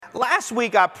Last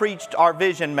week I preached our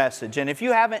vision message, and if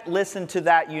you haven't listened to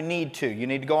that, you need to. You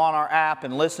need to go on our app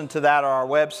and listen to that or our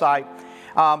website.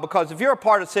 Because if you're a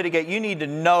part of Citygate, you need to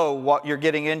know what you're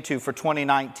getting into for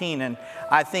 2019. And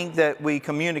I think that we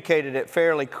communicated it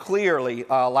fairly clearly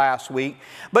last week.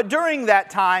 But during that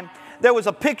time, there was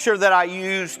a picture that I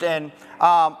used, and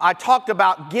I talked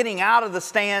about getting out of the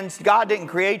stands. God didn't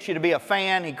create you to be a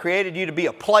fan. He created you to be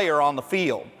a player on the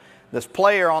field. This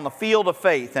player on the field of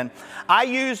faith. And I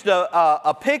used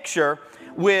a picture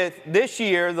with this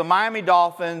year, the Miami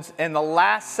Dolphins in the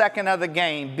last second of the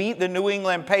game beat the New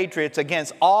England Patriots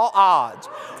against all odds,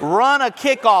 run a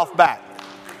kickoff back.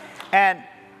 And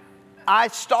I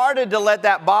started to let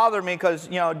that bother me because,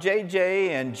 you know, JJ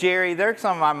and Jerry, they're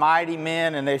some of my mighty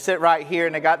men, and they sit right here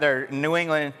and they got their New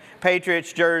England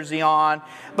Patriots jersey on.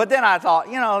 But then I thought,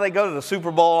 you know, they go to the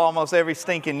Super Bowl almost every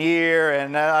stinking year,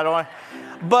 and I don't.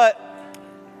 But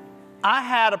I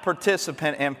had a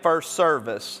participant in first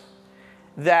service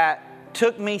that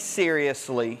took me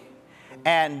seriously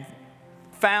and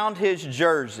found his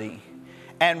jersey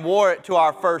and wore it to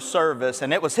our first service.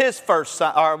 And it was his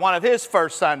one of his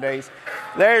first Sundays.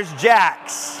 There's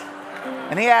Jax.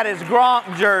 And he had his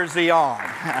Gronk jersey on.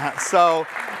 So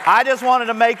I just wanted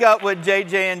to make up with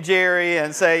JJ and Jerry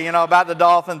and say, you know, about the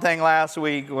Dolphin thing last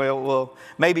week, we'll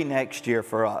maybe next year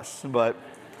for us. But,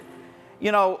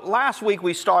 you know, last week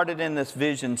we started in this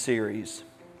vision series.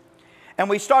 And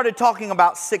we started talking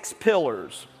about 6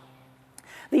 pillars.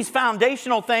 These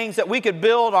foundational things that we could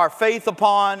build our faith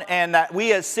upon and that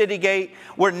we as Citygate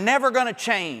were never going to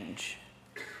change.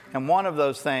 And one of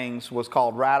those things was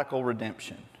called radical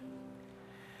redemption.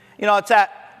 You know, it's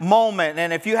that moment,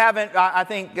 and if you haven't, I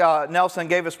think Nelson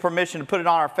gave us permission to put it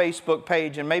on our Facebook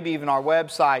page and maybe even our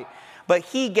website. But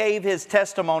he gave his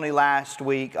testimony last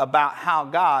week about how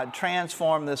God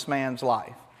transformed this man's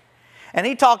life. And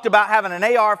he talked about having an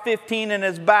AR-15 in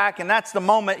his back, and that's the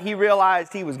moment he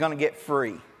realized he was going to get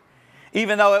free.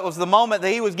 Even though it was the moment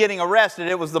that he was getting arrested,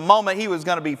 it was the moment he was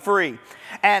going to be free.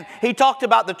 And he talked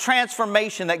about the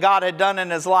transformation that God had done in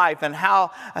his life and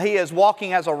how he is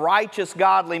walking as a righteous,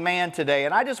 godly man today.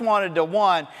 And I just wanted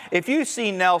to, if you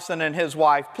see Nelson and his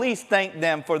wife, please thank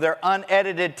them for their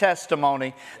unedited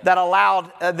testimony that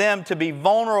allowed them to be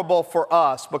vulnerable for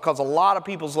us, because a lot of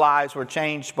people's lives were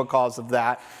changed because of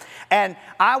that. And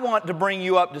I want to bring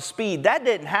you up to speed. That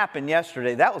didn't happen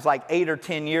yesterday. That was like 8 or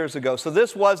 10 years ago. So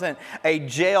this wasn't a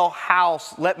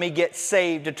jailhouse, let me get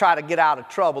saved to try to get out of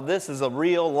trouble. This is a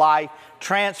real life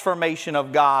transformation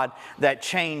of God that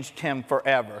changed him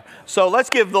forever. So let's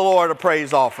give the Lord a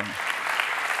praise offering.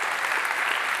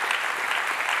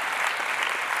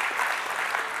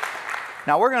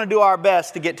 Now we're going to do our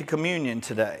best to get to communion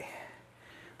today.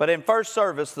 But in first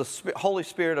service, the Holy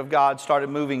Spirit of God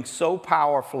started moving so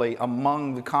powerfully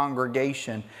among the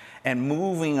congregation and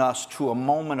moving us to a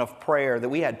moment of prayer that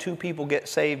we had 2 people get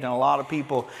saved and a lot of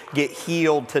people get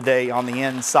healed today on the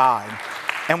inside.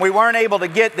 And we weren't able to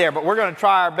get there, but we're going to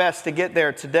try our best to get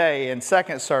there today in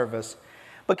second service.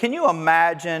 But can you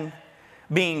imagine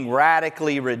being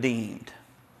radically redeemed?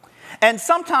 And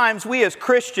sometimes we as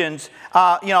Christians,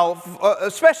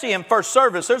 especially in first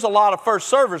service, there's a lot of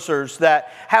first servicers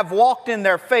that have walked in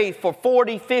their faith for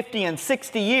 40, 50, and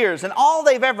 60 years, and all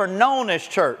they've ever known is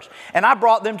church. And I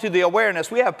brought them to the awareness.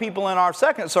 We have people in our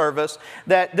second service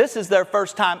that this is their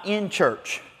first time in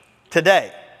church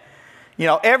today. You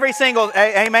know, every single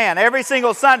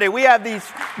Sunday, we have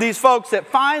these folks that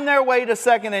find their way to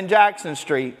 2nd and Jackson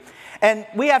Street. And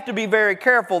we have to be very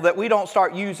careful that we don't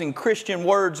start using Christian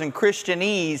words and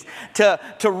Christianese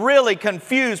to really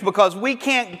confuse, because we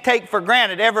can't take for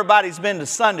granted everybody's been to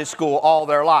Sunday school all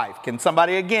their life. Can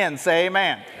somebody again say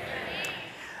amen? Amen.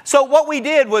 So what we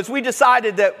did was we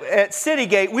decided that at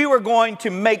Citygate we were going to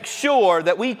make sure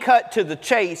that we cut to the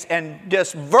chase and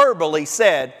just verbally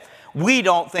said, we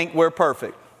don't think we're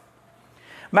perfect.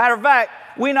 Matter of fact,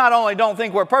 we not only don't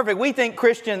think we're perfect, we think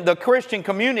the Christian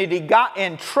community got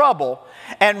in trouble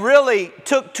and really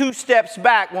took 2 steps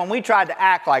back when we tried to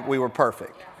act like we were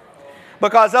perfect.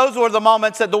 Because those were the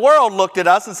moments that the world looked at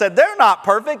us and said, they're not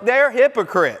perfect, they're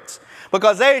hypocrites.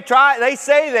 Because they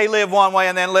say they live one way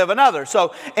and then live another.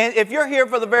 So, and if you're here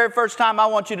for the very first time, I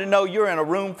want you to know you're in a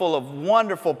room full of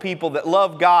wonderful people that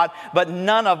love God, but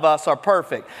none of us are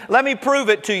perfect. Let me prove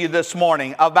it to you this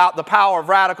morning about the power of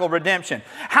radical redemption.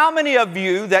 How many of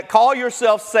you that call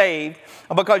yourself saved,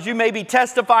 because you may be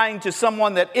testifying to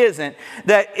someone that isn't,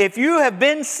 that if you have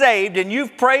been saved and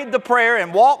you've prayed the prayer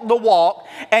and walked the walk,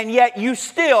 and yet you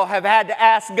still have had to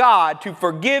ask God to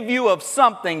forgive you of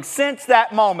something since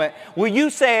that moment, will you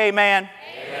say amen?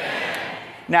 Amen.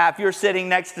 Now, if you're sitting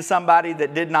next to somebody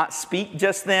that did not speak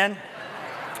just then,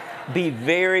 Be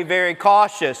very, very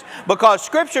cautious, because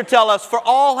Scripture tells us, for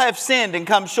all have sinned and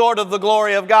come short of the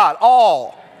glory of God.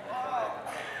 All.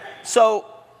 So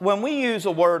when we use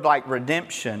a word like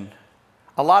redemption,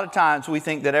 a lot of times we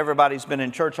think that everybody's been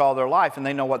in church all their life and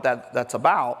they know what that's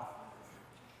about.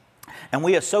 And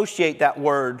we associate that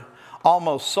word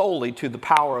almost solely to the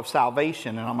power of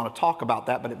salvation. And I'm going to talk about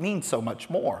that, but it means so much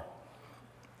more.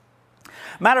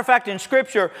 Matter of fact, in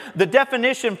Scripture, the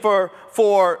definition for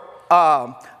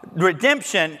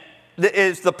redemption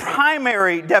is the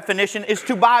primary definition is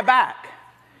to buy back.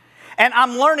 And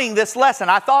I'm learning this lesson.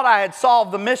 I thought I had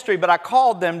solved the mystery, but I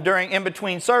called them during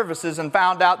in-between services and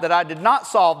found out that I did not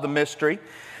solve the mystery,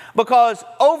 because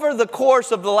over the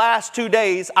course of the last 2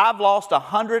 days, I've lost a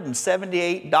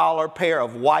 $178 pair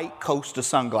of white Costa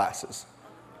sunglasses.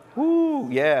 Woo,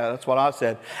 yeah, that's what I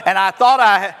said. And I thought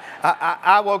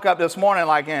I woke up this morning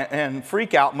like in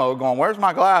freak out mode going, where's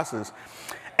my glasses?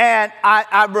 And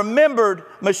I remembered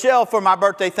Michelle for my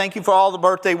birthday. Thank you for all the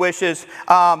birthday wishes.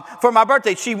 For my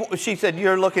birthday, she said,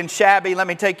 you're looking shabby. Let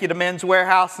me take you to Men's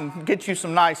Warehouse and get you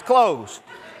some nice clothes.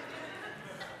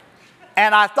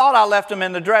 And I thought I left them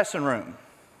in the dressing room.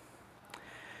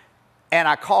 And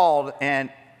I called,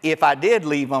 and if I did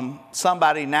leave them,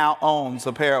 somebody now owns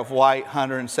a pair of white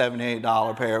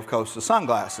 $178 pair of Costa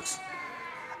sunglasses.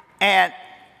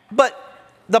 But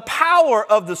the power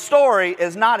of the story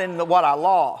is not in what I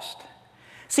lost.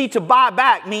 See, to buy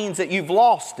back means that you've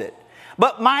lost it.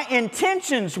 But my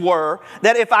intentions were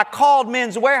that if I called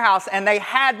Men's Warehouse and they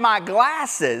had my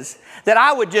glasses, that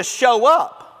I would just show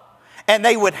up and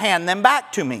they would hand them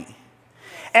back to me.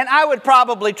 And I would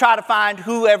probably try to find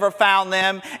whoever found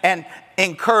them and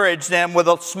encourage them with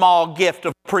a small gift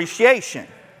of appreciation.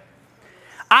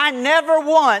 I never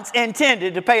once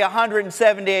intended to pay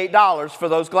 $178 for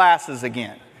those glasses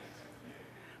again.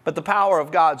 But the power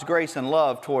of God's grace and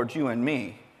love towards you and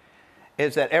me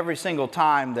is that every single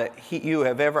time that you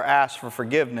have ever asked for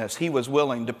forgiveness, He was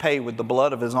willing to pay with the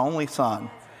blood of His only Son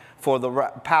for the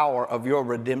power of your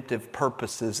redemptive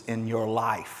purposes in your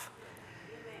life.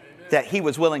 That He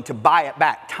was willing to buy it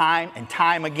back time and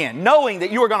time again, knowing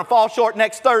that you were going to fall short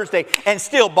next Thursday, and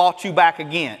still bought you back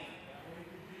again.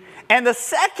 And the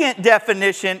second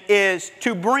definition is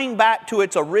to bring back to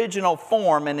its original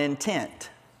form and intent.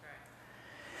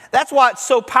 That's why it's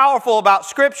so powerful about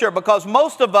Scripture, because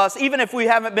most of us, even if we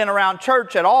haven't been around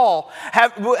church at all,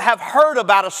 have heard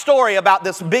about a story about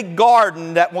this big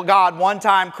garden that God one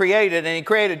time created, and He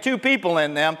created two people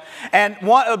in them, and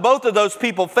both of those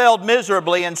people failed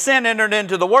miserably, and sin entered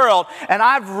into the world, and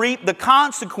I've reaped the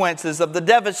consequences of the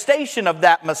devastation of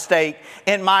that mistake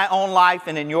in my own life,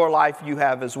 and in your life you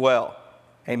have as well.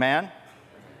 Amen?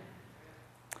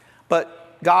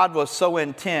 But God was so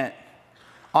intent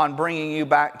on bringing you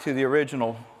back to the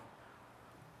original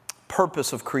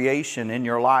purpose of creation in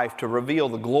your life, to reveal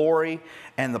the glory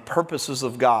and the purposes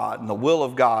of God and the will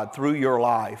of God through your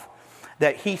life,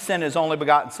 that He sent His only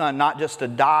begotten Son not just to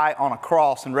die on a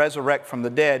cross and resurrect from the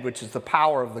dead, which is the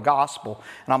power of the gospel,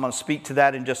 and I'm going to speak to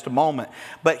that in just a moment,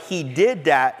 but He did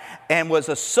that and was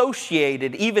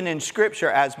associated even in Scripture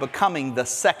as becoming the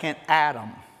second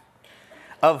Adam,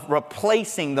 of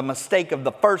replacing the mistake of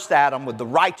the first Adam with the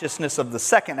righteousness of the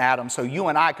second Adam, so you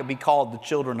and I could be called the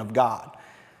children of God.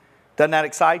 Doesn't that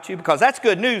excite you? Because that's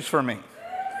good news for me.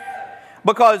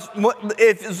 Because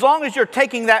as long as you're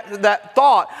taking that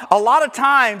thought, a lot of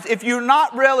times, if you're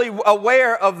not really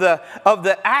aware of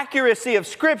the accuracy of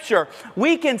Scripture,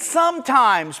 we can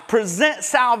sometimes present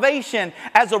salvation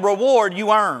as a reward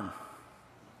you earn.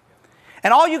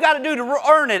 And all you got to do to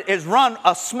earn it is run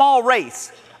a small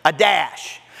race, a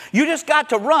dash. You just got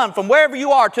to run from wherever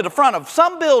you are to the front of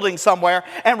some building somewhere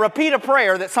and repeat a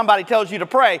prayer that somebody tells you to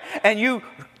pray, and you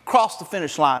cross the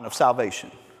finish line of salvation.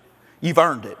 You've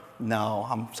earned it. No,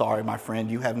 I'm sorry, my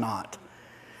friend, you have not.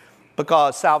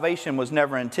 Because salvation was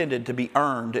never intended to be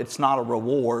earned. It's not a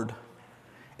reward.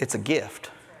 It's a gift.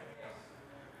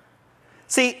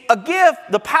 See, a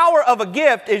gift, the power of a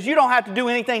gift is you don't have to do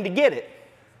anything to get it.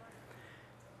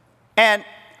 And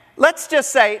let's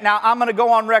just say, now I'm going to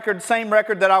go on record, same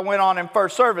record that I went on in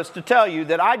first service, to tell you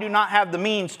that I do not have the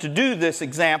means to do this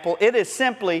example. It is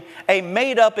simply a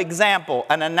made-up example,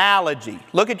 an analogy.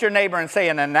 Look at your neighbor and say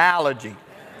an analogy.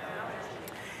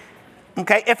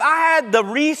 Okay, if I had the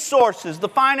resources, the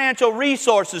financial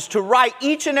resources to write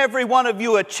each and every one of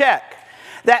you a check,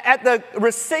 that at the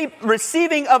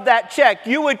receiving of that check,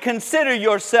 you would consider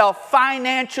yourself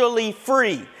financially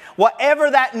free,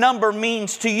 whatever that number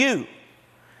means to you.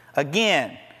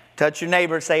 Again, touch your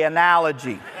neighbor and say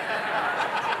analogy.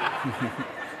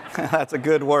 That's a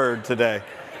good word today.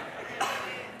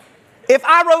 If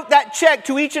I wrote that check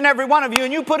to each and every one of you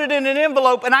and you put it in an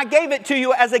envelope and I gave it to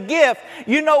you as a gift,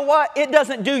 you know what? It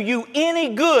doesn't do you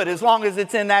any good as long as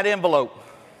it's in that envelope.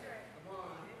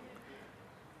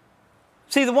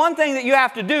 See, the one thing that you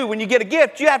have to do when you get a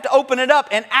gift, you have to open it up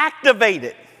and activate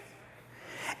it.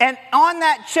 And on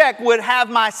that check would have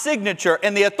my signature,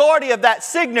 and the authority of that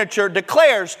signature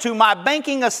declares to my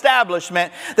banking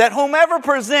establishment that whomever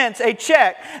presents a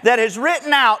check that is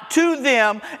written out to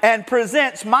them and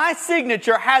presents my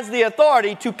signature has the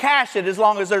authority to cash it as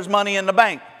long as there's money in the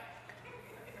bank.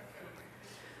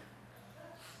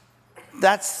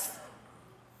 That's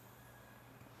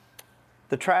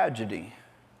the tragedy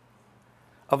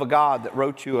of a God that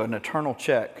wrote you an eternal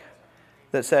check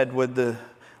that said, with the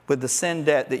sin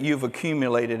debt that you've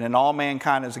accumulated and all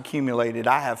mankind has accumulated,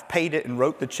 I have paid it and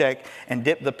wrote the check and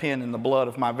dipped the pen in the blood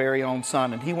of my very own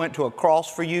son. And he went to a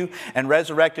cross for you and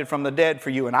resurrected from the dead for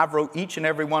you. And I've wrote each and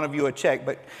every one of you a check.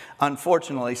 But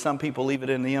unfortunately, some people leave it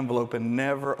in the envelope and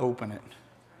never open it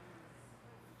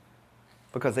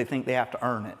because they think they have to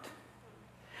earn it.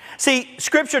 See,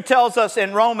 Scripture tells us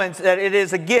in Romans that it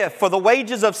is a gift, for the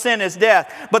wages of sin is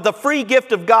death, but the free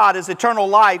gift of God is eternal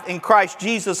life in Christ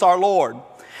Jesus our Lord.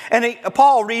 And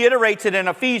Paul reiterates it in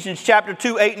Ephesians chapter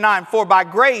 2, 8, 9. For by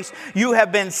grace you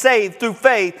have been saved through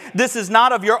faith. This is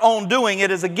not of your own doing. It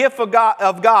is a gift of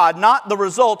God, not the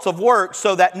results of works,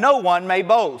 so that no one may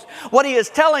boast. What he is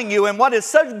telling you, and what is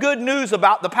such good news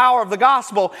about the power of the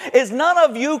gospel, is none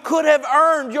of you could have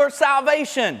earned your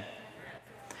salvation.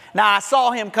 Now, I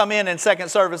saw him come in second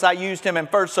service. I used him in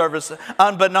first service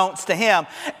unbeknownst to him.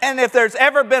 And if there's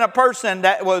ever been a person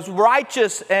that was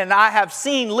righteous and I have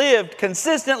seen lived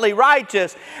consistently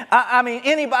righteous, I mean,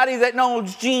 anybody that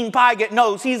knows Gene Pygott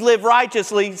knows he's lived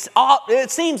righteously,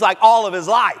 it seems like all of his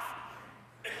life.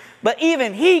 But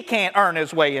even he can't earn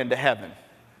his way into heaven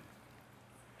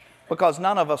because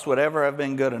none of us would ever have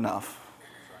been good enough.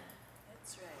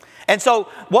 And so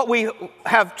what we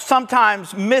have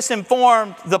sometimes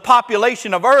misinformed the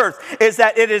population of earth is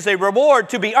that it is a reward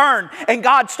to be earned. And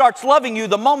God starts loving you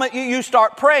the moment you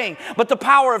start praying. But the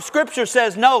power of Scripture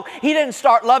says, no, He didn't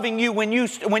start loving you when you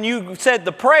said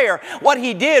the prayer. What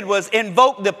He did was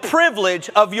invoke the privilege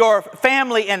of your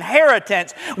family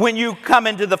inheritance when you come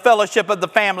into the fellowship of the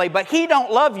family. But He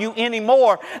don't love you any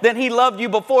more than He loved you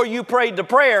before you prayed the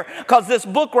prayer. Because this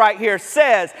book right here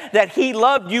says that He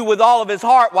loved you with all of His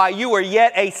heart while you were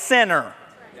yet a sinner.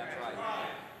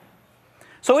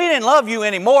 So He didn't love you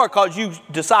anymore because you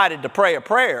decided to pray a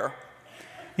prayer.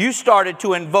 You started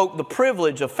to invoke the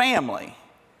privilege of family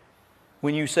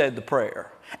when you said the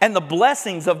prayer. And the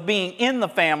blessings of being in the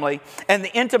family and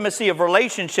the intimacy of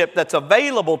relationship that's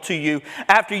available to you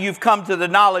after you've come to the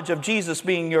knowledge of Jesus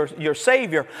being your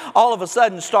Savior, all of a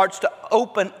sudden starts to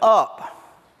open up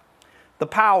the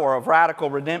power of radical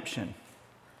redemption.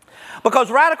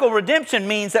 Because radical redemption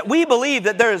means that we believe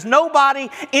that there is nobody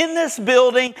in this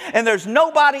building and there's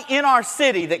nobody in our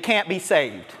city that can't be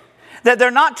saved. That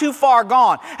they're not too far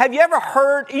gone. Have you ever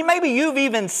heard, maybe you've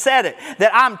even said it,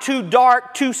 that I'm too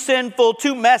dark, too sinful,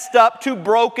 too messed up, too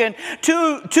broken,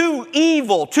 too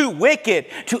evil, too wicked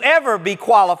to ever be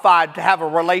qualified to have a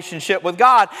relationship with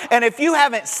God. And if you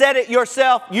haven't said it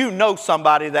yourself, you know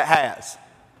somebody that has.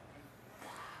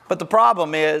 But the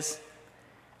problem is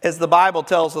the Bible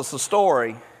tells us a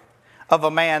story of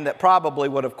a man that probably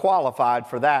would have qualified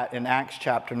for that in Acts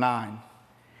chapter 9.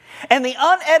 And the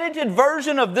unedited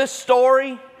version of this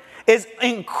story is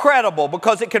incredible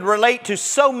because it could relate to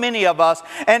so many of us.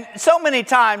 And so many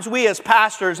times we as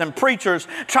pastors and preachers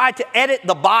try to edit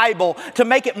the Bible to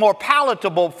make it more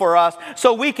palatable for us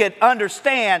so we could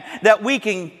understand that we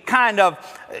can kind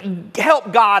of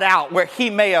help God out where He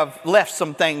may have left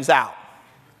some things out.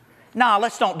 Nah,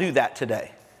 let's don't do that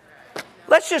today.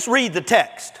 Let's just read the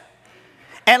text.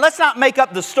 And let's not make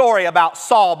up the story about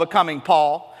Saul becoming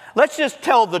Paul. Let's just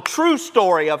tell the true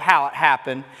story of how it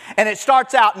happened. And it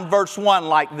starts out in verse 1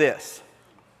 like this.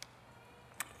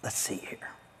 Let's see here.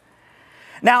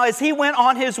 Now, as he went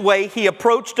on his way, he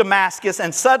approached Damascus,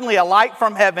 and suddenly a light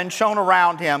from heaven shone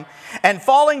around him. And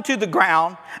falling to the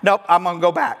ground, nope, I'm going to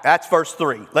go back. That's verse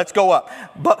 3. Let's go up.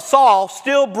 But Saul,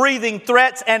 still breathing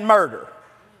threats and murder.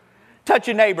 Touch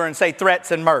your neighbor and say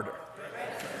threats and murder.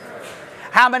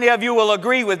 How many of you will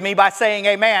agree with me by saying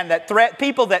amen, that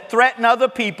people that threaten other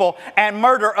people and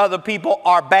murder other people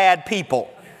are bad people?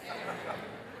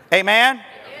 Amen?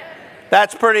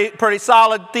 That's pretty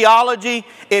solid theology.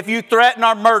 If you threaten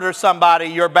or murder somebody,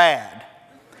 you're bad.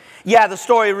 Yeah, the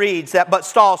story reads that, but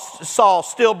Saul,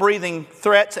 still breathing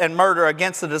threats and murder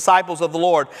against the disciples of the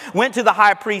Lord, went to the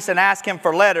high priest and asked him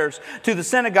for letters to the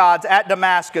synagogues at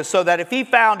Damascus, so that if he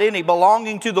found any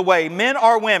belonging to the way, men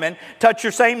or women, touch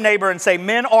your same neighbor and say,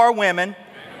 men or women,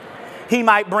 he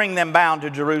might bring them bound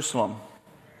to Jerusalem.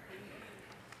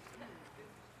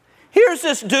 Here's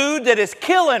this dude that is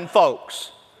killing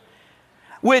folks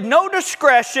with no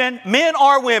discretion, men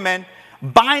or women,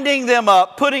 binding them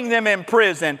up, putting them in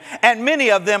prison, and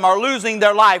many of them are losing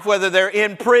their life, whether they're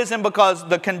in prison because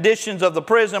the conditions of the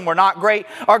prison were not great,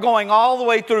 or going all the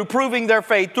way through proving their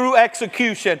faith through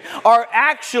execution, or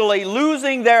actually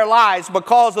losing their lives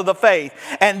because of the faith.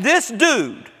 And this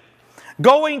dude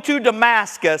going to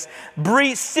Damascus,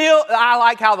 still, I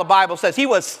like how the Bible says, he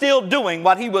was still doing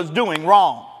what he was doing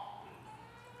wrong.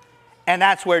 And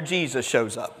that's where Jesus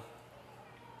shows up.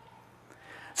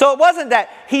 So it wasn't that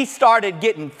he started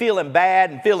feeling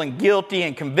bad and feeling guilty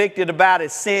and convicted about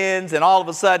his sins, and all of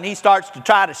a sudden he starts to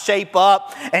try to shape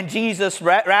up, and Jesus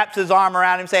wraps his arm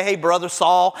around him and says, hey, brother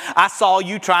Saul, I saw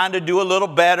you trying to do a little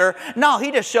better. No,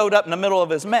 he just showed up in the middle of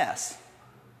his mess.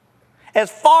 As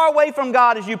far away from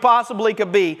God as you possibly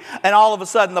could be. And all of a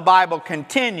sudden the Bible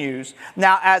continues.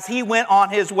 Now as he went on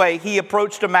his way, he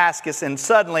approached Damascus, and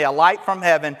suddenly a light from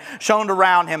heaven shone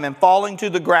around him, and falling to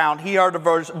the ground, he heard a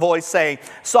voice saying,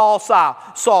 Saul, Saul,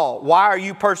 Saul, why are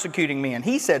you persecuting me? And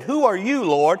he said, who are you,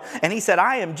 Lord? And he said,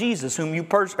 I am Jesus who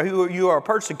you are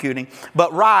persecuting.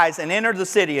 But rise and enter the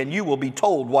city, and you will be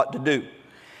told what to do.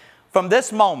 From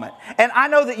this moment. And I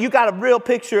know that you got a real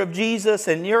picture of Jesus,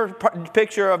 and your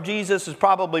picture of Jesus is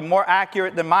probably more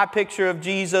accurate than my picture of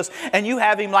Jesus. And you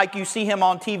have him like you see him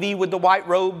on TV with the white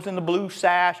robes and the blue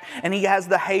sash, and he has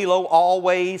the halo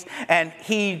always, and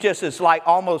he just is like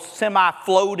almost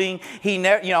semi-floating. He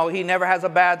never has a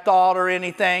bad thought or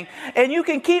anything. And you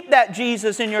can keep that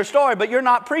Jesus in your story, but you're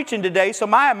not preaching today, so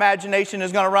my imagination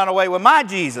is going to run away with my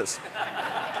Jesus.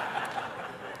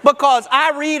 Because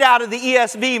I read out of the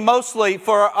ESV mostly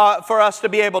for us to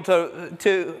be able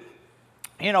to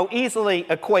easily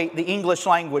equate the English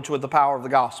language with the power of the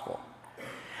gospel.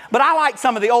 But I like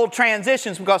some of the old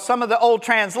transitions, because some of the old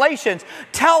translations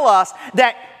tell us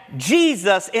that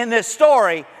Jesus in this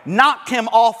story knocked him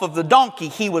off of the donkey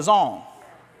he was on.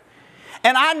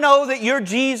 And I know that your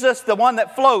Jesus, the one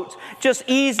that floats, just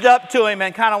eased up to him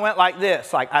and kind of went like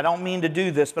this. Like, I don't mean to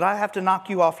do this, but I have to knock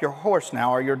you off your horse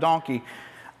now, or your donkey.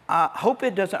 Hope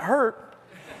it doesn't hurt.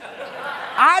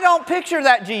 I don't picture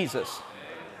that Jesus.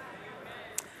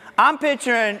 I'm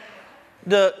picturing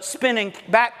the spinning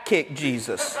back kick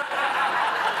Jesus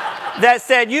that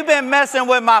said, you've been messing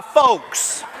with my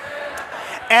folks,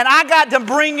 and I got to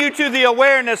bring you to the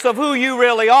awareness of who you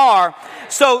really are.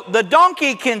 So the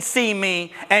donkey can see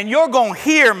me, and you're going to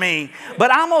hear me,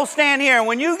 but I'm going to stand here, and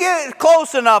when you get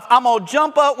close enough, I'm going to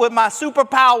jump up with my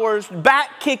superpowers,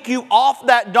 back kick you off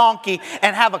that donkey,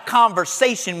 and have a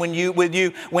conversation with you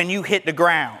when you hit the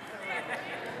ground.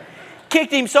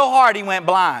 Kicked him so hard he went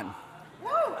blind.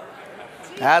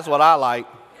 That's what I like.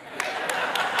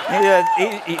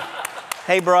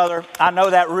 Hey, brother, I know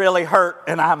that really hurt,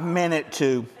 and I meant it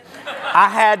to. I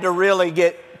had to really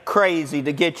get crazy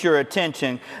to get your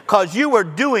attention, because you were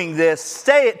doing this,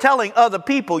 telling other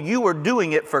people you were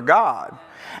doing it for God.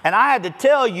 And I had to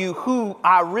tell you who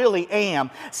I really am.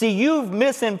 See, you've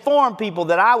misinformed people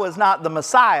that I was not the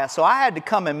Messiah, so I had to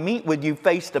come and meet with you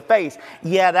face to face.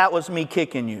 Yeah, that was me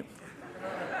kicking you.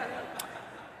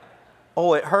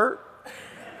 Oh, it hurt?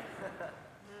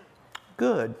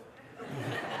 Good.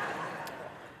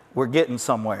 We're getting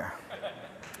somewhere.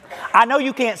 I know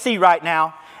you can't see right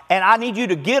now, and I need you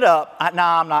to get up. No,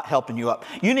 I'm not helping you up.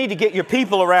 You need to get your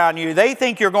people around you. They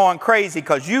think you're going crazy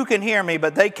because you can hear me,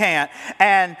 but they can't.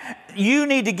 And you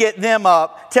need to get them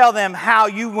up, tell them how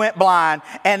you went blind,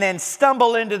 and then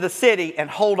stumble into the city and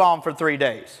hold on for 3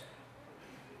 days.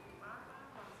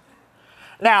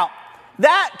 Now,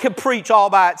 that could preach all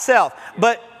by itself,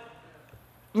 but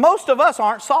most of us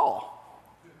aren't Saul.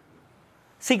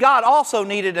 See, God also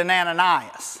needed an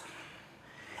Ananias.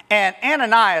 And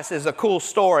Ananias is a cool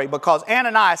story, because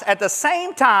Ananias, at the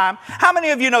same time, how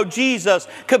many of you know Jesus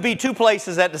could be two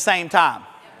places at the same time?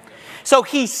 So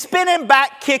he's spinning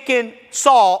back, kicking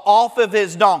Saul off of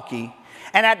his donkey,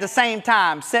 and at the same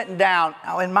time sitting down,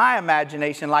 in my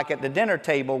imagination, like at the dinner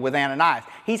table with Ananias.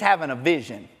 He's having a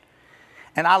vision.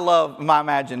 And I love my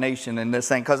imagination in this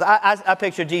thing, because I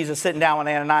picture Jesus sitting down with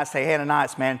Ananias, say, hey,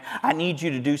 Ananias, man, I need you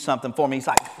to do something for me. He's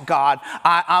like, God,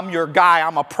 I'm your guy.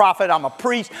 I'm a prophet. I'm a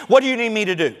priest. What do you need me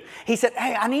to do? He said,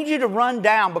 hey, I need you to run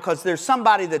down, because there's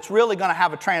somebody that's really going to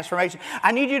have a transformation.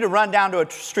 I need you to run down to a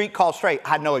street called Straight.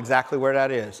 I know exactly where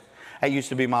that is. That used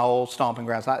to be my old stomping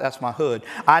grounds. That's my hood.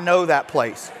 I know that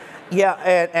place. Yeah,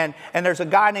 and there's a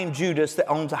guy named Judas that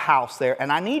owns a house there, and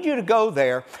I need you to go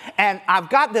there, and I've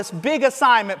got this big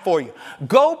assignment for you.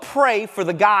 Go pray for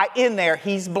the guy in there.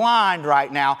 He's blind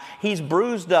right now. He's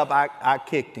bruised up. I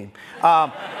kicked him.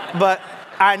 But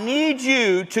I need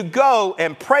you to go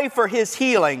and pray for his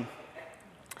healing,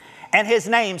 and his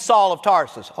name's Saul of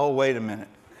Tarsus. Oh, wait a minute.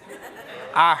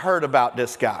 I heard about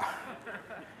this guy.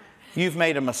 You've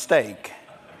made a mistake.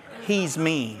 He's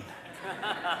mean.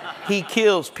 He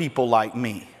kills people like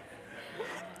me.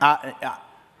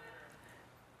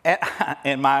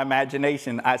 In my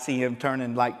imagination, I see him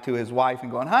turning like to his wife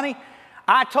and going, honey,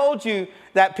 I told you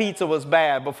that pizza was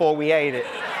bad before we ate it.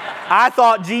 I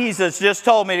thought Jesus just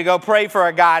told me to go pray for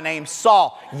a guy named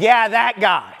Saul. Yeah, that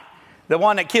guy, the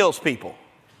one that kills people.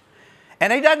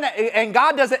 And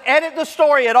God doesn't edit the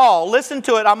story at all. Listen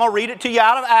to it. I'm going to read it to you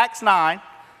out of Acts 9.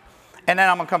 And then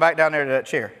I'm going to come back down there to that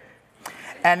chair.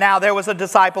 And now there was a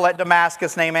disciple at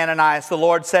Damascus named Ananias. The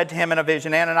Lord said to him in a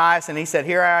vision, Ananias, and he said,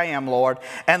 here I am, Lord.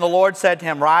 And the Lord said to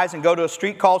him, rise and go to a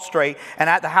street called Straight, and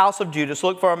at the house of Judas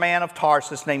look for a man of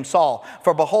Tarsus named Saul.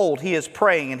 For behold, he is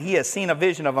praying, and he has seen a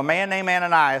vision of a man named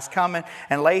Ananias come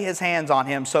and lay his hands on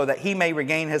him so that he may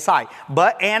regain his sight.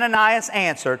 But Ananias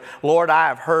answered, Lord, I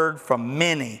have heard from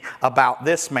many about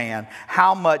this man,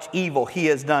 how much evil he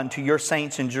has done to your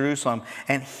saints in Jerusalem.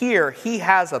 And here he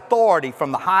has authority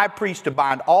from the high priest to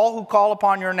bind all who call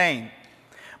upon your name.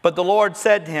 But the Lord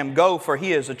said to him, go, for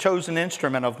he is a chosen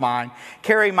instrument of mine.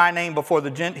 He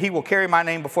will carry my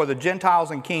name before the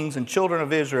Gentiles and kings and children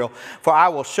of Israel, for I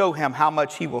will show him how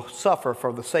much he will suffer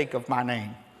for the sake of my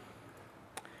name.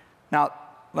 Now,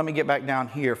 let me get back down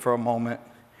here for a moment,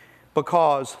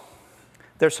 because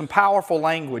there's some powerful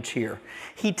language here.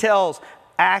 He tells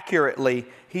accurately,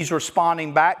 he's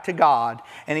responding back to God,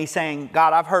 and he's saying,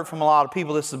 God, I've heard from a lot of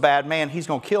people this is a bad man. He's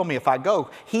going to kill me if I go.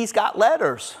 He's got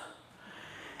letters.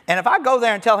 And if I go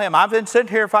there and tell him, I've been sent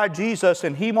here by Jesus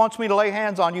and he wants me to lay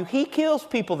hands on you, he kills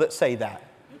people that say that.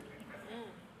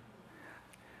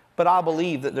 But I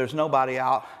believe that there's nobody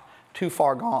out too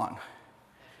far gone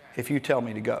if you tell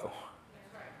me to go.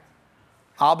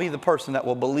 I'll be the person that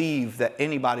will believe that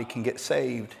anybody can get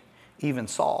saved, even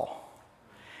Saul.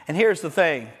 And here's the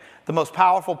thing. The most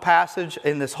powerful passage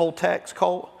in this whole text,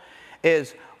 Colt,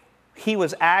 is he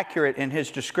was accurate in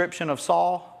his description of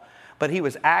Saul, but he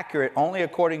was accurate only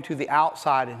according to the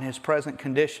outside in his present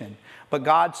condition. But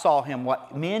God saw him,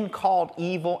 what men called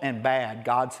evil and bad,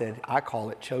 God said, I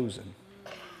call it chosen.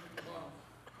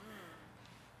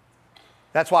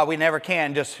 That's why we never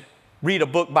can just read a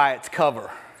book by its cover.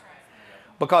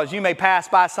 Because you may pass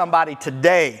by somebody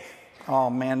today. Oh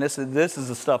man, this is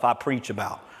the stuff I preach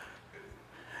about.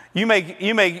 You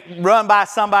may run by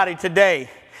somebody today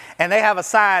and they have a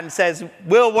sign that says,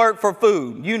 we'll work for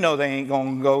food. You know they ain't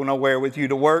going to go nowhere with you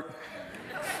to work.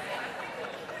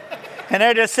 And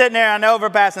they're just sitting there on the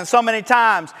overpass, and so many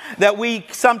times that we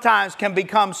sometimes can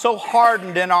become so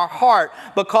hardened in our heart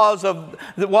because of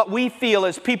what we feel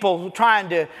as people trying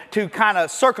to kind of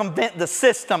circumvent the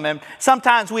system. And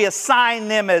sometimes we assign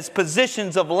them as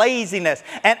positions of laziness.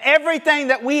 And everything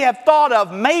that we have thought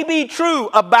of may be true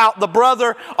about the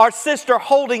brother or sister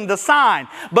holding the sign.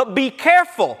 But be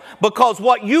careful, because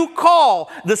what you call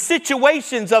the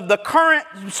situations of the current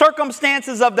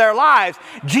circumstances of their lives,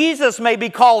 Jesus may be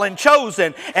calling chosen.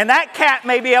 And that cat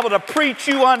may be able to preach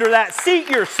you under that seat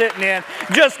you're sitting in,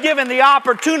 just given the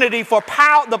opportunity for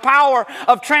the power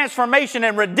of transformation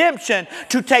and redemption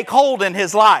to take hold in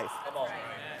his life.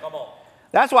 Come on.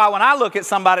 That's why when I look at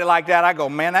somebody like that, I go,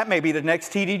 man, that may be the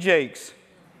next T.D. Jakes.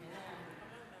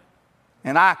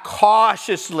 And I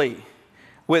cautiously,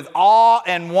 with awe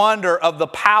and wonder of the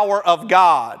power of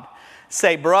God,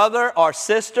 say, brother or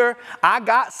sister, I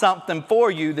got something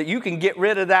for you that you can get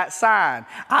rid of that sign.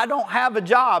 I don't have a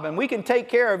job, and we can take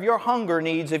care of your hunger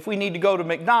needs if we need to go to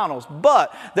McDonald's.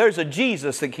 But there's a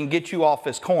Jesus that can get you off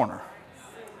this corner.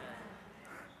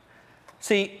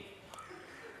 See,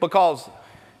 because,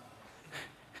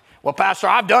 well, Pastor,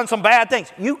 I've done some bad things.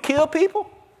 You kill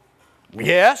people?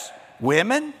 Yes.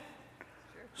 Women?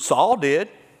 Saul did.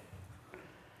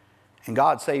 And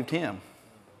God saved him.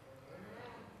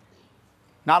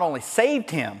 Not only saved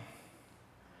him,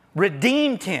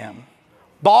 redeemed him,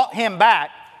 bought him back,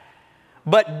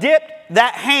 but dipped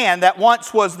that hand that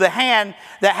once was the hand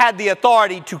that had the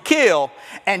authority to kill,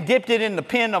 and dipped it in the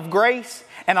pen of grace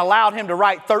and allowed him to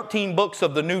write 13 books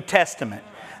of the New Testament.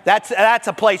 That's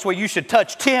a place where you should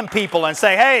touch 10 people and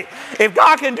say, hey, if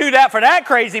God can do that for that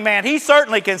crazy man, he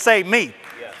certainly can save me.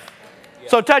 Yes.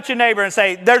 Yes. So touch your neighbor and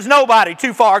say, there's nobody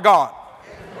too far gone.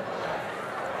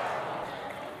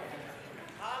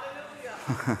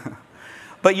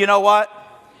 But you know what?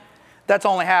 That's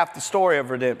only half the story of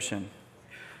redemption.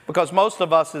 Because most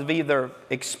of us have either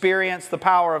experienced the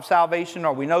power of salvation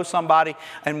or we know somebody,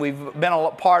 and we've been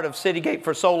a part of City Gate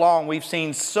for so long, we've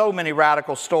seen so many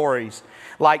radical stories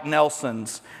like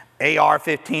Nelson's.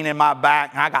 AR-15 in my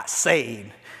back, and I got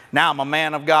saved. Now I'm a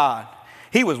man of God.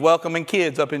 He was welcoming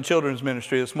kids up in children's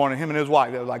ministry this morning, him and his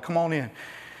wife. They were like, come on in.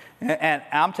 And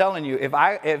I'm telling you, if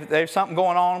there's something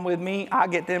going on with me, I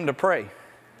get them to pray.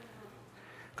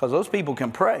 Because those people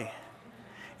can pray.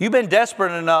 You've been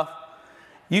desperate enough.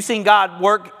 You've seen God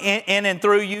work in and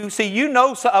through you. See, you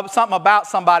know something about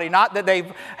somebody, not that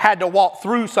they've had to walk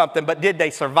through something, but did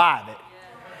they survive it?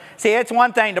 See, it's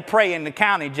one thing to pray in the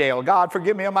county jail. God,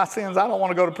 forgive me of my sins. I don't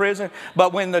want to go to prison.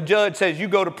 But when the judge says you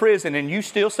go to prison and you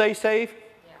still stay safe,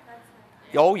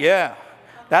 oh, yeah.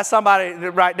 That's somebody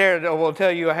right there that will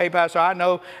tell you, hey, Pastor, I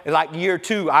know like year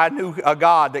 2, I knew a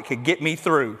God that could get me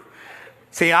through.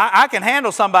 See, I can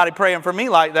handle somebody praying for me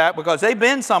like that because they've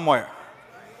been somewhere.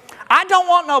 I don't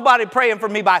want nobody praying for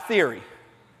me by theory.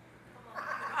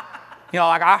 You know,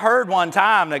 like I heard one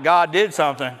time that God did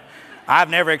something. I've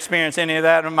never experienced any of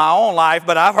that in my own life,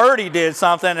 but I've heard he did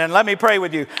something, and let me pray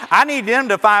with you. I need him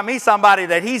to find me somebody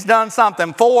that he's done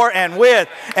something for and with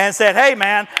and said, hey,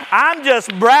 man, I'm just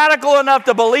radical enough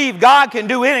to believe God can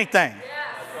do anything.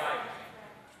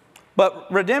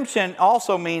 But redemption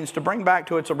also means to bring back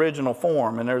to its original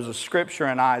form, and there's a scripture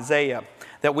in Isaiah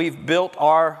that we've built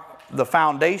the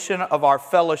foundation of our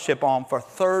fellowship on for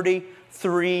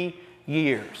 33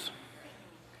 years.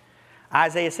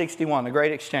 Isaiah 61, the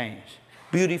great exchange.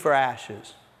 Beauty for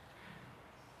ashes.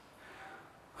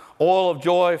 Oil of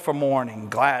joy for mourning,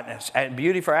 gladness. And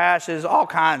beauty for ashes, all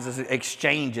kinds of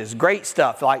exchanges. Great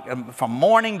stuff, like from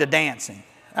mourning to dancing.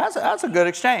 That's a good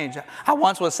exchange. I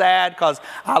once was sad because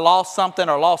I lost something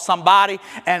or lost somebody,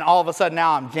 and all of a sudden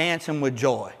now I'm dancing with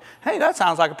joy. Hey, that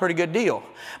sounds like a pretty good deal.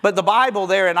 But the Bible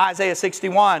there in Isaiah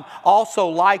 61 also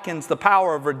likens the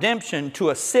power of redemption to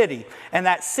a city. And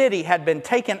that city had been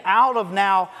taken out of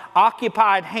now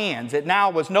occupied hands. It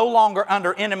now was no longer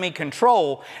under enemy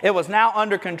control. It was now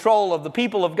under control of the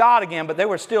people of God again, but there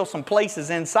were still some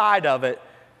places inside of it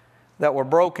that were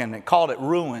broken. It called it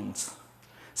ruins.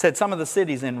 It said some of the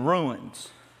cities in ruins.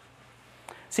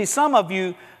 See, some of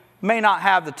you may not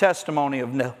have the testimony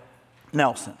of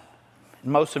Nelson.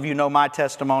 Most of you know my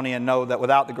testimony and know that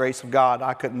without the grace of God,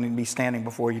 I couldn't even be standing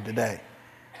before you today.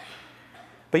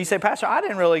 But you say, Pastor, I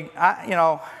didn't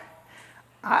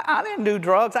do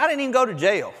drugs. I didn't even go to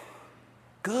jail.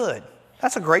 Good.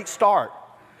 That's a great start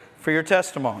for your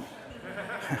testimony.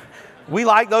 We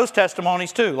like those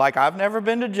testimonies too. Like, I've never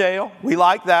been to jail. We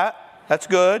like that. That's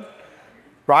good.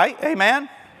 Right? Amen?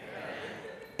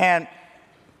 And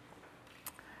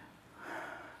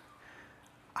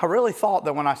I really thought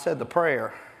that when I said the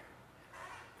prayer,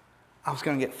 I was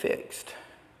going to get fixed.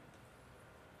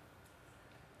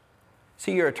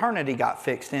 See, your eternity got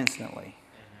fixed instantly.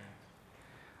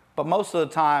 But most of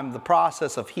the time, the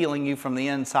process of healing you from the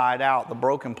inside out, the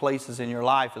broken places in your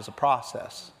life, is a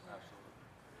process.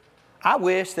 I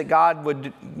wish that God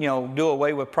would, do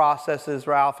away with processes,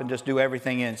 Ralph, and just do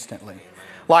everything instantly.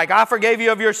 Like, I forgave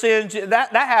you of your sins.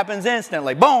 That happens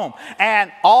instantly. Boom.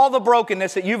 And all the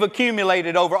brokenness that you've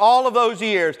accumulated over all of those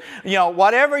years,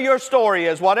 whatever your story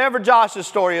is, whatever Josh's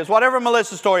story is, whatever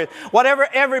Melissa's story is, whatever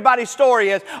everybody's story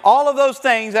is, all of those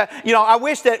things, I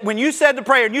wish that when you said the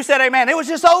prayer and you said amen, it was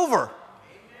just over.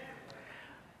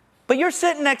 But you're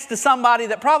sitting next to somebody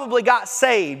that probably got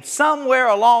saved somewhere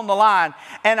along the line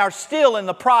and are still in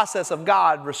the process of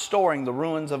God restoring the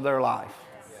ruins of their life.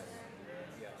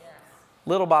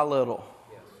 Little by little.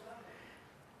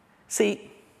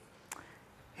 See,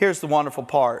 here's the wonderful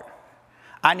part.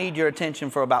 I need your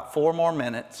attention for about 4 more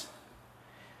minutes.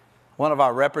 One of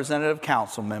our representative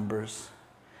council members,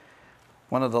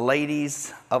 one of the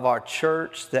ladies of our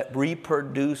church that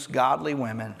reproduce godly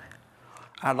women,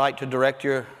 I'd like to direct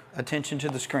your attention to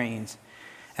the screens,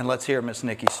 and let's hear Miss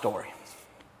Nikki's story.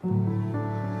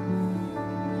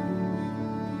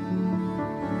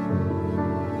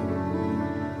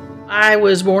 I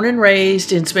was born and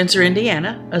raised in Spencer,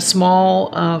 Indiana, a small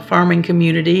farming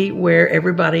community where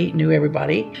everybody knew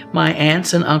everybody. My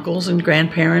aunts and uncles and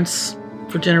grandparents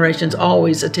for generations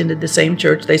always attended the same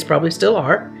church. They probably still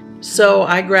are. So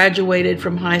I graduated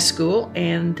from high school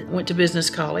and went to business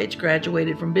college,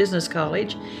 graduated from business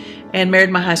college, and married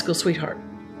my high school sweetheart.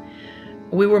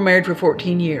 We were married for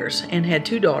 14 years and had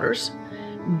 2 daughters.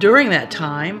 During that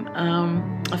time,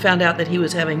 I found out that he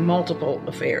was having multiple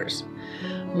affairs.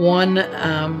 One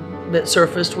that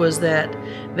surfaced was that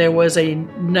there was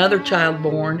another child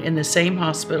born in the same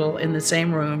hospital, in the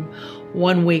same room,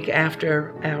 1 week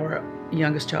after our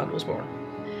youngest child was born.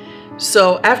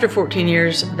 So after 14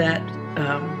 years, that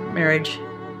marriage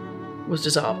was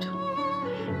dissolved.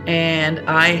 And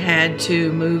I had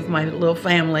to move my little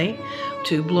family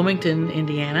to Bloomington,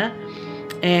 Indiana,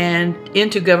 and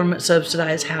into government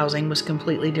subsidized housing was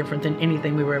completely different than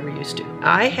anything we were ever used to.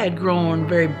 I had grown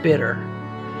very bitter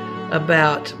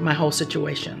about my whole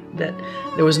situation, that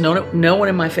there was no one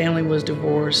in my family was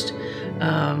divorced.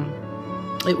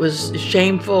 It was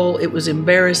shameful, it was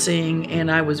embarrassing, and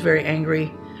I was very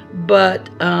angry. But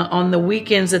on the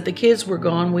weekends that the kids were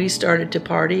gone, we started to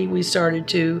party, we started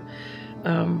to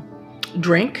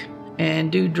drink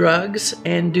and do drugs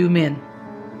and do men.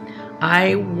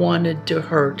 I wanted to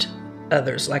hurt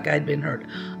others like I'd been hurt.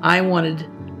 I wanted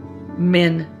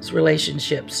men's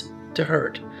relationships to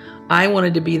hurt. I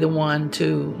wanted to be the one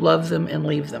to love them and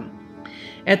leave them.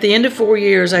 At the end of 4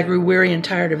 years, I grew weary and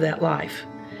tired of that life.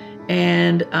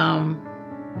 And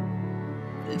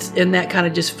that kind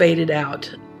of just faded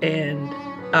out. And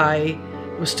I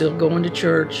was still going to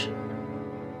church.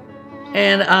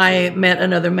 And I met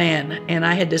another man. And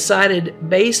I had decided,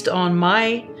 based on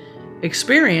my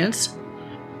experience,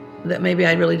 that maybe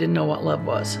I really didn't know what love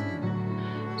was.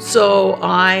 So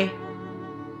I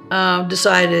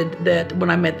decided that when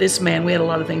I met this man, we had a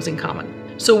lot of things in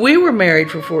common. So we were married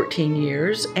for 14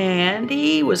 years, and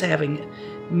he was having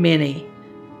many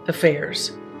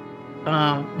affairs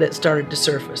that started to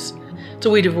surface. So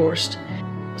we divorced.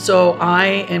 So I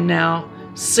am now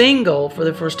single for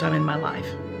the first time in my life.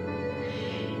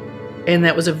 And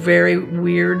that was a very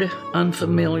weird,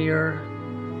 unfamiliar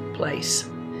place.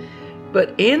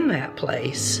 But in that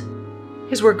place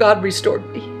is where God restored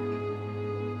me.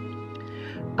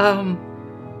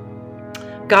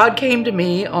 God came to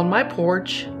me on my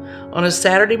porch on a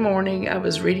Saturday morning. I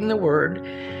was reading the Word,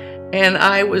 and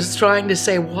I was trying to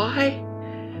say, why?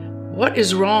 What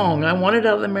is wrong? I wanted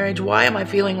out of the marriage. Why am I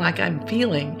feeling like I'm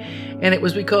feeling? And it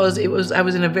was because I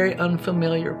was in a very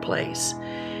unfamiliar place.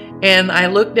 And I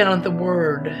looked down at the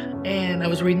Word, and I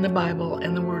was reading the Bible,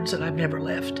 and the Word said, I've never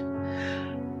left.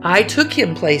 I took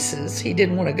him places he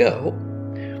didn't want to go,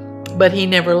 but he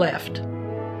never left.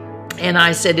 And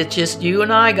I said, it's just you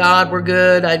and I, God, we're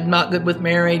good. I'm not good with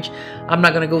marriage. I'm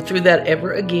not going to go through that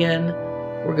ever again.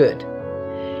 We're good.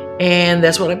 And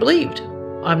that's what I believed.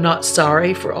 I'm not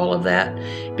sorry for all of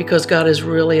that, because God has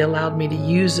really allowed me to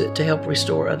use it to help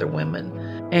restore other women.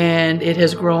 And it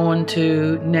has grown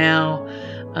to now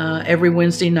every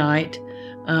Wednesday night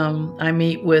I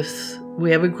meet with,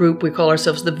 we have a group, we call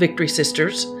ourselves the Victory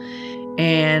Sisters.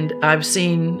 And I've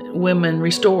seen women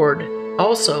restored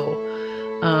also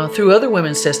through other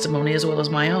women's testimony as well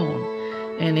as my own.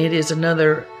 And it is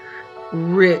another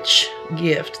rich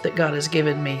gift that God has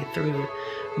given me through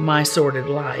my sordid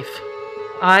life.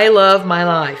 I love my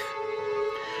life.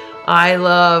 I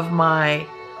love my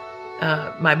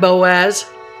Boaz.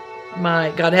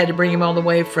 God had to bring him all the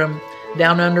way from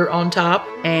down under on top,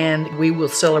 and we will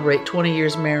celebrate 20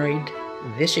 years married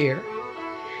this year.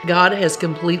 God has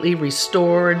completely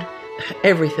restored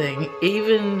everything,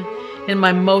 even in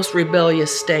my most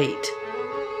rebellious state.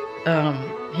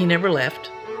 He never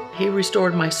left. He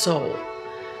restored my soul.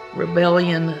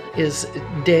 Rebellion is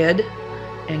dead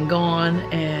and gone,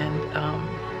 and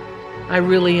I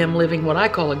really am living what I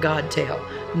call a God tale,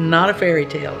 not a fairy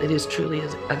tale. It is truly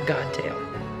a God tale.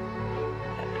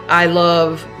 I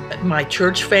love my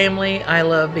church family. I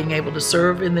love being able to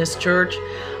serve in this church.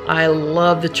 I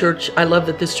love the church. I love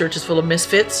that this church is full of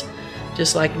misfits,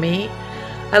 just like me.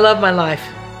 I love my life.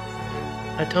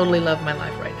 I totally love my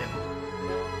life right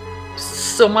now.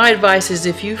 So my advice is,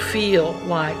 if you feel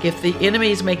like, if the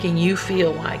enemy is making you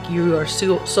feel like you are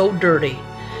so dirty,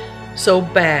 so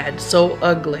bad, so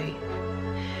ugly,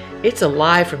 it's a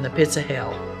lie from the pits of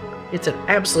hell. It's an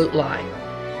absolute lie.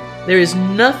 There is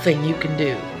nothing you can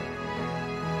do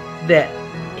that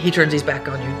he turns his back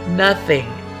on you. Nothing.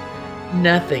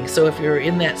 Nothing. So if you're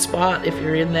in that spot, if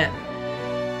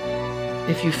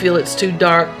you feel it's too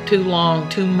dark, too long,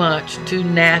 too much, too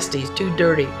nasty, too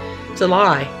dirty, it's a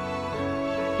lie.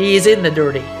 He is in the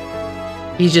dirty.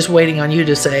 He's just waiting on you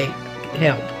to say,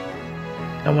 help.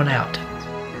 I want out.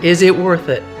 Is it worth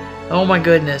it? Oh my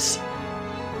goodness.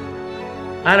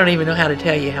 I don't even know how to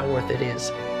tell you how worth it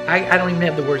is. I don't even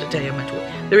have the words to tell you how much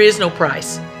worth. There is no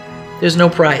price. There's no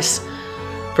price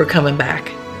for coming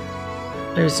back.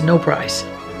 There's no price.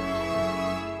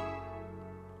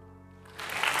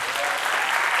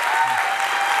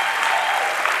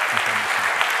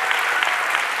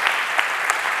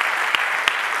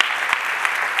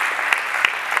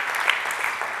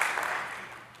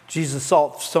 Jesus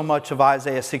saw so much of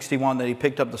Isaiah 61 that he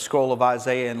picked up the scroll of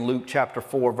Isaiah in Luke chapter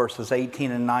 4, verses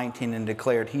 18 and 19, and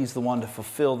declared he's the one to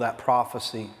fulfill that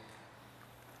prophecy,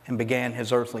 and began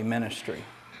his earthly ministry.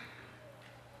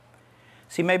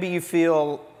 See, maybe you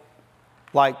feel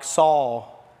like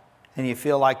Saul, and you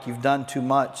feel like you've done too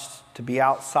much to be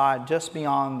outside, just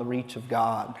beyond the reach of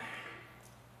God.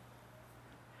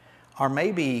 Or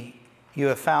maybe you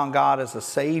have found God as a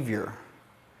Savior,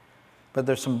 but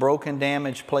there's some broken,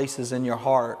 damaged places in your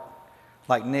heart,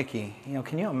 like Nikki.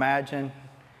 Can you imagine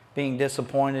being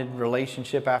disappointed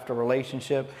relationship after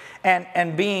relationship,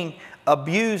 and being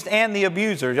abused and the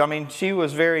abusers? I mean, she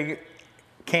was very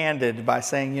candid by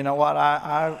saying, you know what,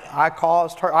 I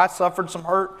caused her, I suffered some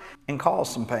hurt and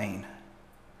caused some pain.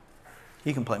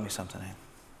 You can play me something in.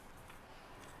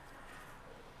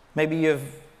 Maybe you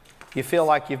feel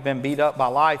like you've been beat up by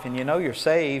life and you know you're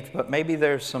saved, but maybe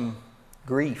there's some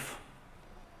grief,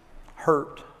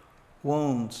 hurt,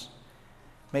 wounds.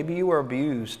 Maybe you were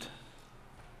abused.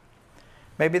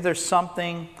 Maybe there's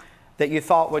something that you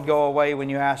thought would go away when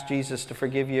you asked Jesus to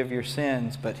forgive you of your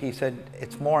sins, but he said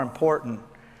it's more important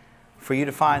for you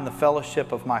to find the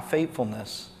fellowship of my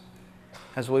faithfulness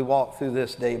as we walk through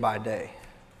this day by day.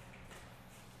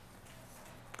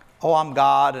 Oh, I'm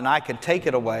God and I could take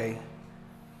it away,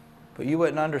 but you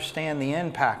wouldn't understand the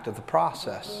impact of the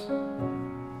process.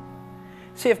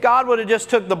 See, if God would have just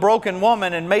took the broken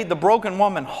woman and made the broken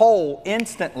woman whole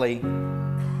instantly,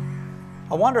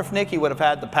 I wonder if Nikki would have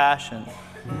had the passion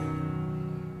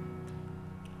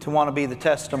to want to be the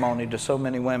testimony to so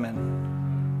many women,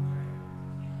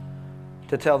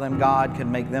 to tell them God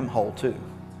can make them whole too.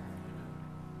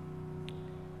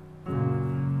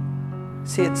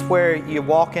 See, it's where you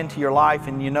walk into your life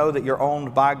and you know that you're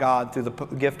owned by God through the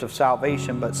gift of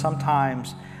salvation, but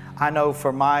sometimes I know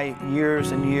for my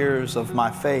years and years of my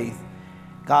faith,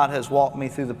 God has walked me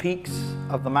through the peaks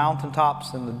of the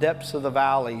mountaintops and the depths of the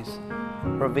valleys,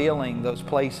 revealing those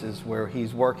places where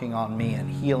He's working on me and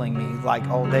healing me. Like,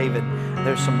 oh, David,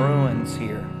 there's some ruins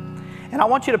here. And I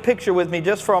want you to picture with me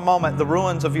just for a moment the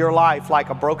ruins of your life like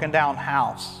a broken down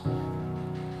house.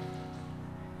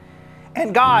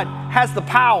 And God has the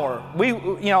power.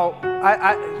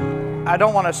 I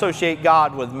don't want to associate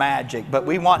God with magic, but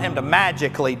we want Him to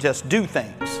magically just do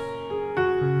things.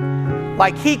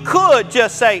 Like He could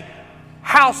just say,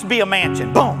 house be a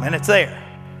mansion, boom, and it's there.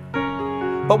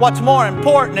 But what's more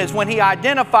important is when He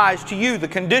identifies to you the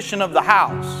condition of the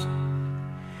house.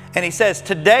 And He says,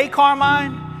 today,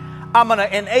 Carmine, I'm going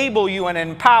to enable you and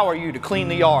empower you to clean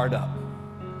the yard up.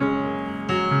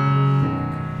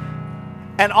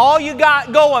 And all you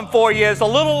got going for you is a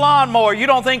little lawnmower you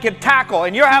don't think can tackle,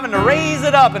 and you're having to raise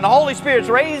it up, and the Holy Spirit's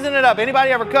raising it up. Anybody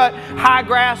ever cut high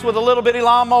grass with a little bitty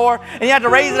lawnmower? And you have to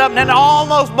raise it up, and then it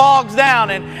almost bogs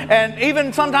down, and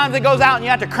even sometimes it goes out, and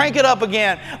you have to crank it up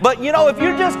again. But you know, if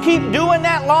you just keep doing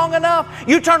that long enough,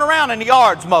 you turn around and the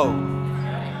yard's mowed.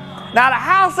 Now the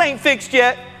house ain't fixed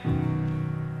yet,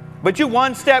 but you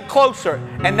one step closer,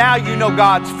 and now you know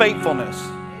God's faithfulness.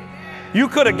 You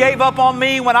could have gave up on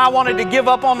me when I wanted to give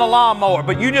up on the lawnmower,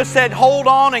 but you just said hold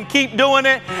on and keep doing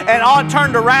it, and I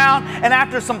turned around, and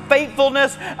after some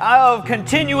faithfulness of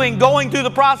continuing going through the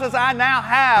process, I now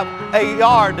have a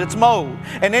yard that's mowed.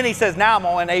 And then He says, now I'm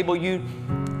going to enable you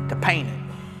to paint it.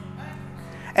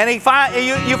 And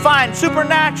you find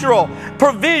supernatural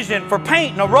provision for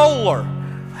painting a roller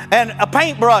and a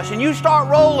paintbrush, and you start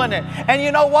rolling it. And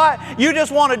you know what? You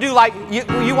just want to do like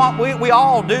we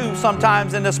all do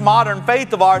sometimes in this modern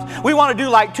faith of ours. We want to do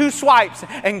like 2 swipes,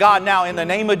 and God, now in the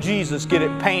name of Jesus, get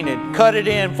it painted. Cut it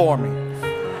in for me.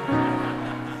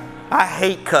 I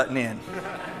hate cutting in.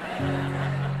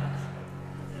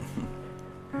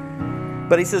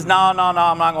 But He says, no, I'm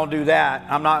not going to do that.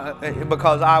 I'm not,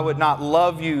 because I would not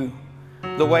love you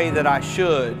the way that I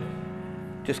should.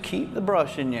 Just keep the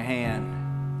brush in your hand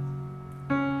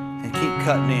and keep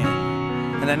cutting in.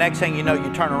 And the next thing you know,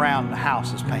 you turn around and the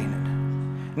house is painted.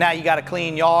 Now you got a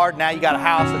clean yard. Now you got a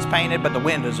house that's painted, but the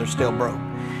windows are still broke.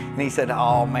 And He said,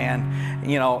 oh man,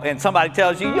 and somebody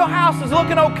tells you, your house is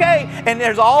looking okay. And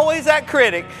there's always that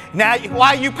critic. Now,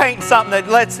 why are you painting something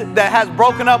that has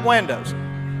broken up windows?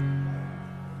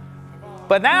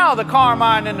 But now the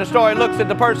Carmine in the story looks at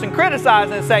the person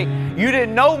criticizing and say, you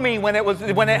didn't know me when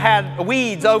it had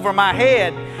weeds over my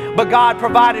head, but God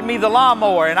provided me the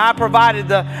lawnmower, and I provided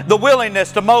the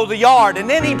willingness to mow the yard, and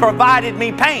then He provided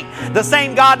me paint. The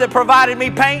same God that provided me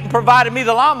paint and provided me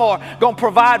the lawnmower going to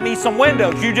provide me some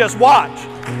windows. You just watch.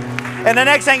 And the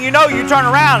next thing you know, you turn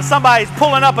around and somebody's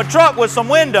pulling up a truck with some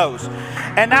windows.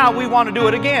 And now we want to do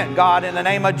it again. God, in the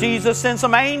name of Jesus, send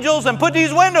some angels and put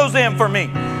these windows in for me.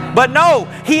 But no,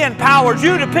 He empowers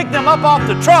you to pick them up off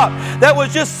the truck that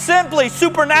was just simply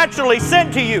supernaturally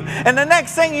sent to you. And the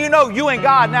next thing you know, you and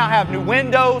God now have new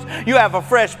windows, you have a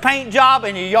fresh paint job,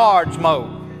 and your yard's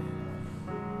mowed.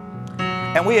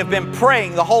 And we have been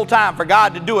praying the whole time for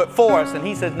God to do it for us. And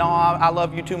He says, no, I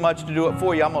love you too much to do it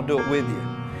for you. I'm going to do it with you.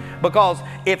 Because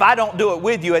if I don't do it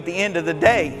with you at the end of the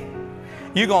day,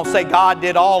 you're going to say, God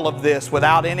did all of this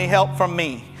without any help from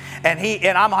me. And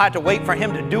I'm going to have to wait for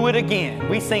Him to do it again.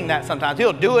 We sing that sometimes.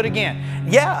 He'll do it again.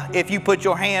 Yeah, if you put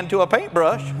your hand to a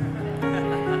paintbrush.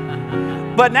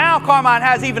 But now Carmine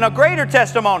has even a greater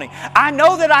testimony. I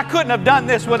know that I couldn't have done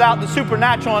this without the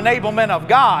supernatural enablement of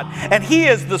God. And He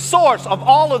is the source of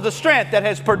all of the strength that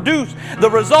has produced the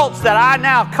results that I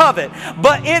now covet.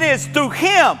 But it is through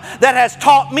Him that has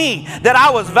taught me that I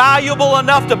was valuable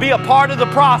enough to be a part of the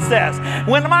process.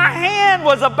 When my hand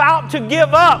was about to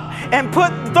give up and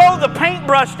throw the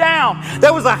paintbrush down,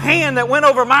 there was a hand that went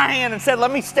over my hand and said, let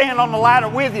me stand on the ladder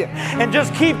with you and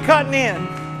just keep cutting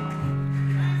in.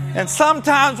 And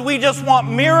sometimes we just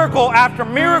want miracle after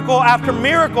miracle after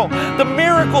miracle. The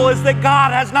miracle is that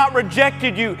God has not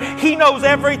rejected you. He knows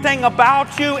everything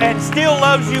about you and still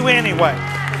loves you anyway.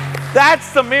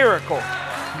 That's the miracle.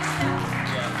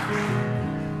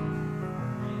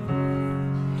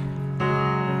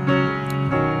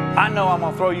 I know I'm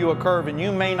going to throw you a curve and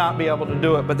you may not be able to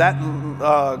do it, but that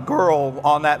girl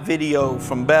on that video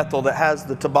from Bethel that has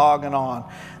the toboggan on,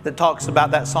 that talks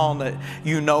about that song that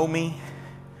You Know Me.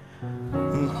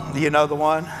 You know the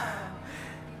one?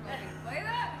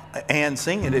 And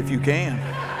sing it if you can.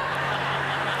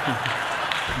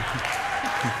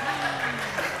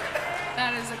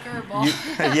 That is a curveball.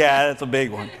 Yeah, that's a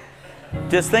big one.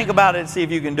 Just think about it and see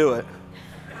if you can do it.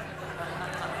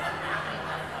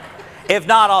 If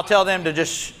not, I'll tell them to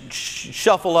just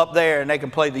shuffle up there and they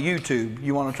can play the YouTube.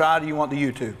 You want to try it or you want the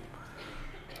YouTube?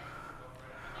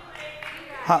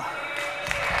 Huh?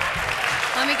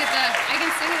 Let me get that. I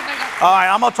can sing it if I got. All right,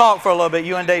 I'm going to talk for a little bit.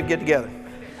 You and Dave get together.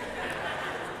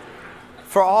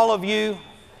 For all of you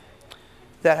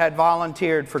that had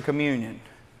volunteered for communion,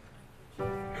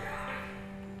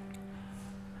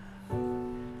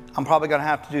 I'm probably going to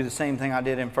have to do the same thing I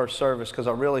did in first service because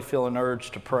I really feel an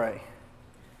urge to pray.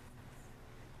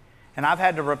 And I've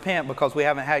had to repent because we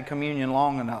haven't had communion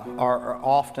long enough or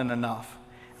often enough.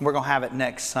 And we're going to have it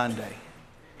next Sunday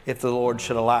if the Lord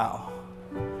should allow.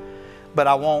 But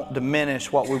I won't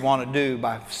diminish what we want to do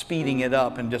by speeding it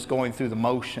up and just going through the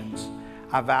motions.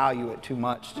 I value it too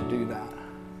much to do that.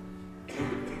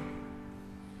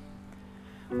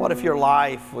 What if your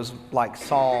life was like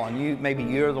Saul and maybe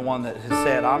you're the one that has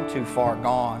said, I'm too far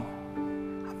gone.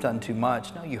 I've done too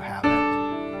much. No, you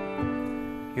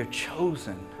haven't. You're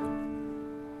chosen.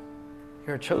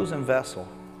 You're a chosen vessel.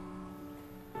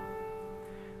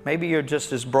 Maybe you're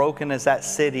just as broken as that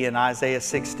city in Isaiah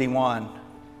 61.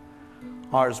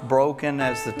 Are as broken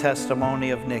as the testimony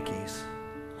of Nikki's.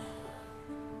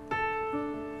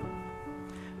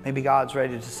 Maybe God's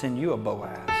ready to send you a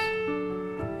Boaz.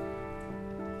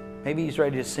 Maybe He's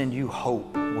ready to send you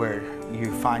hope where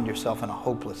you find yourself in a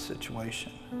hopeless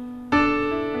situation. And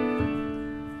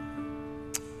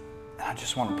I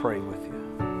just want to pray with you.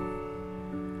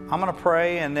 I'm going to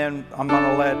pray and then I'm going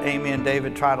to let Amy and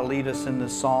David try to lead us in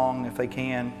this song if they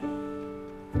can.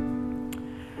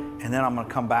 And then I'm going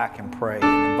to come back and pray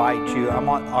and invite you. I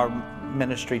want our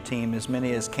ministry team, as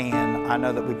many as can. I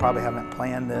know that we probably haven't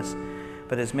planned this,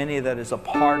 but as many that is a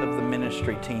part of the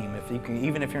ministry team, if you can,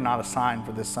 even if you're not assigned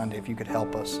for this Sunday, if you could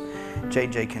help us,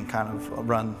 JJ can kind of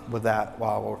run with that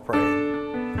while we're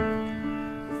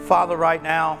praying. Father, right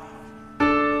now,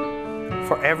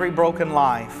 for every broken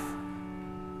life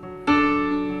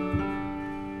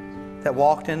that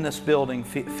walked in this building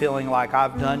feeling like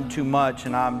I've done too much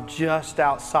and I'm just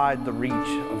outside the reach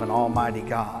of an almighty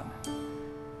God.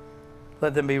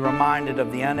 Let them be reminded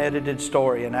of the unedited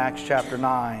story in Acts chapter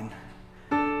 9.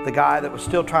 The guy that was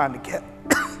still trying to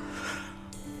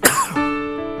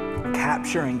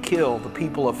capture and kill the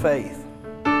people of faith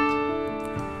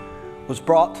was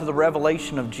brought to the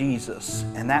revelation of Jesus,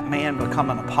 and that man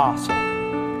become an apostle.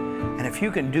 And if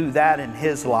you can do that in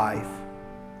his life,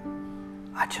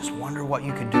 I just wonder what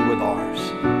you could do with ours.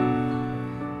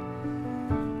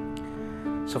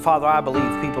 So, Father, I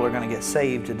believe people are going to get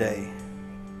saved today.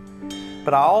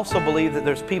 But I also believe that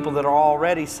there's people that are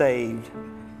already saved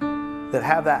that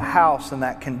have that house in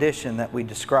that condition that we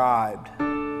described.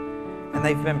 And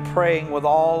they've been praying with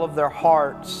all of their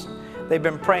hearts. They've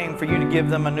been praying for you to give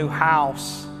them a new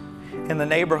house in the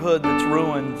neighborhood that's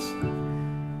ruined.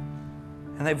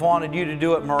 And they've wanted you to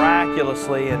do it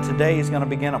miraculously, and today is going to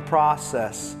begin a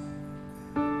process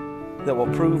that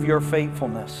will prove your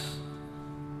faithfulness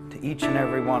to each and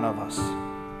every one of us.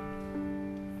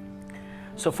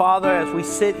 So Father, as we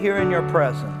sit here in your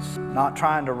presence, not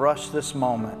trying to rush this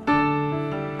moment,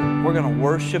 we're going to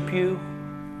worship you.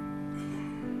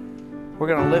 We're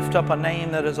going to lift up a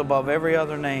name that is above every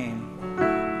other name.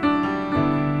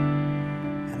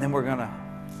 And then we're going to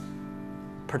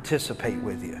participate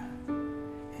with you.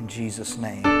 In Jesus'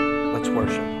 name, let's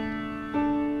worship.